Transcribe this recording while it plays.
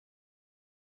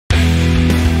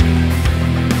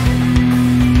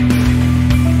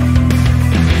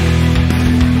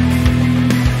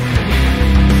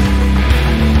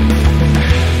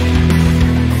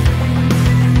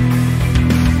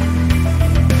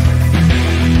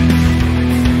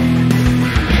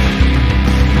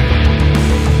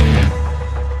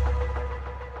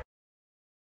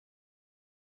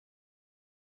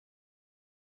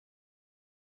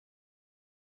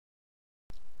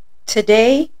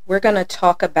Today, we're going to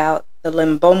talk about the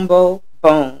Lebombo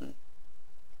Bone.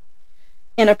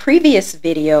 In a previous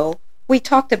video, we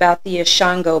talked about the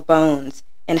Ishango bones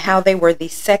and how they were the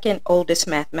second oldest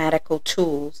mathematical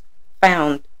tools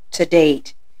found to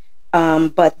date.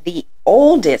 But the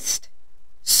oldest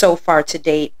so far to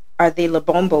date are the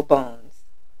Lebombo bones.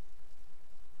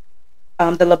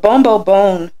 The Lebombo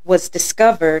bone was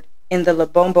discovered in the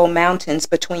Lebombo Mountains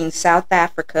between South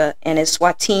Africa and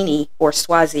Eswatini or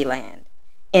Swaziland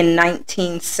in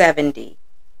 1970.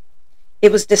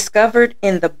 It was discovered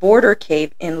in the border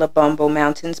cave in Lebombo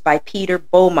Mountains by Peter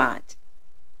Beaumont.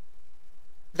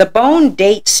 The bone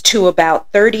dates to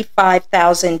about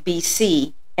 35,000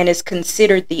 BC and is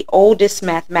considered the oldest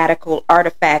mathematical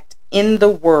artifact in the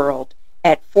world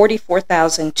at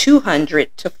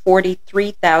 44,200 to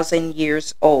 43,000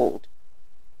 years old.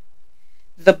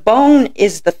 The bone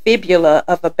is the fibula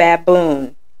of a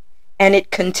baboon, and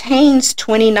it contains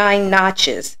 29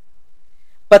 notches,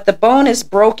 but the bone is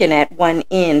broken at one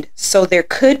end, so there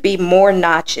could be more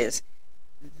notches.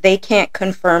 They can't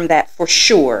confirm that for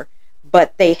sure,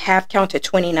 but they have counted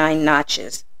 29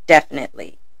 notches,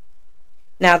 definitely.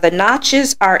 Now, the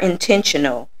notches are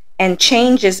intentional, and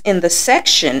changes in the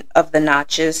section of the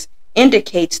notches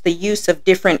indicates the use of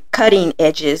different cutting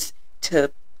edges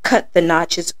to cut the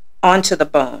notches onto the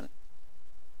bone.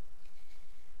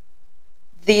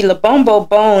 The Lebombo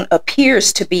bone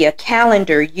appears to be a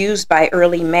calendar used by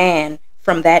early man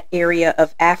from that area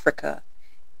of Africa.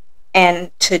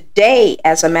 And today,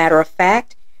 as a matter of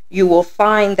fact, you will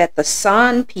find that the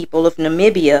San people of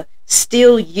Namibia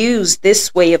still use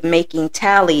this way of making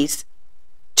tallies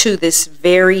to this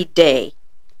very day.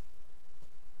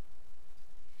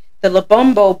 The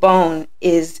Lebombo bone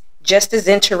is just as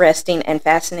interesting and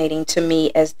fascinating to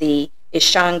me as the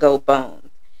Ishango bone.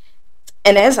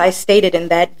 And as I stated in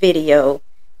that video,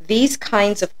 these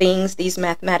kinds of things, these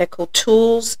mathematical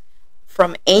tools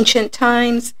from ancient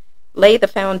times, lay the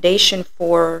foundation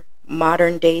for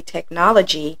modern day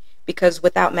technology, because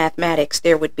without mathematics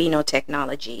there would be no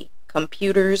technology.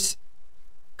 Computer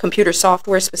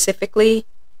software specifically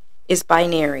is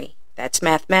binary. That's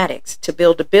mathematics. To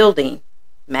build a building,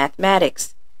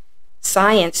 mathematics.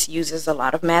 Science uses a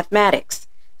lot of mathematics.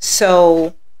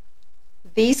 So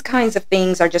these kinds of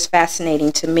things are just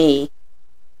fascinating to me,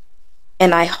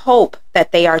 and I hope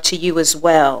that they are to you as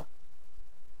well.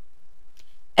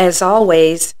 As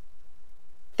always,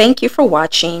 thank you for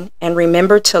watching, and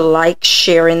remember to like,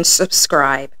 share, and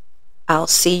subscribe. I'll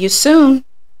see you soon.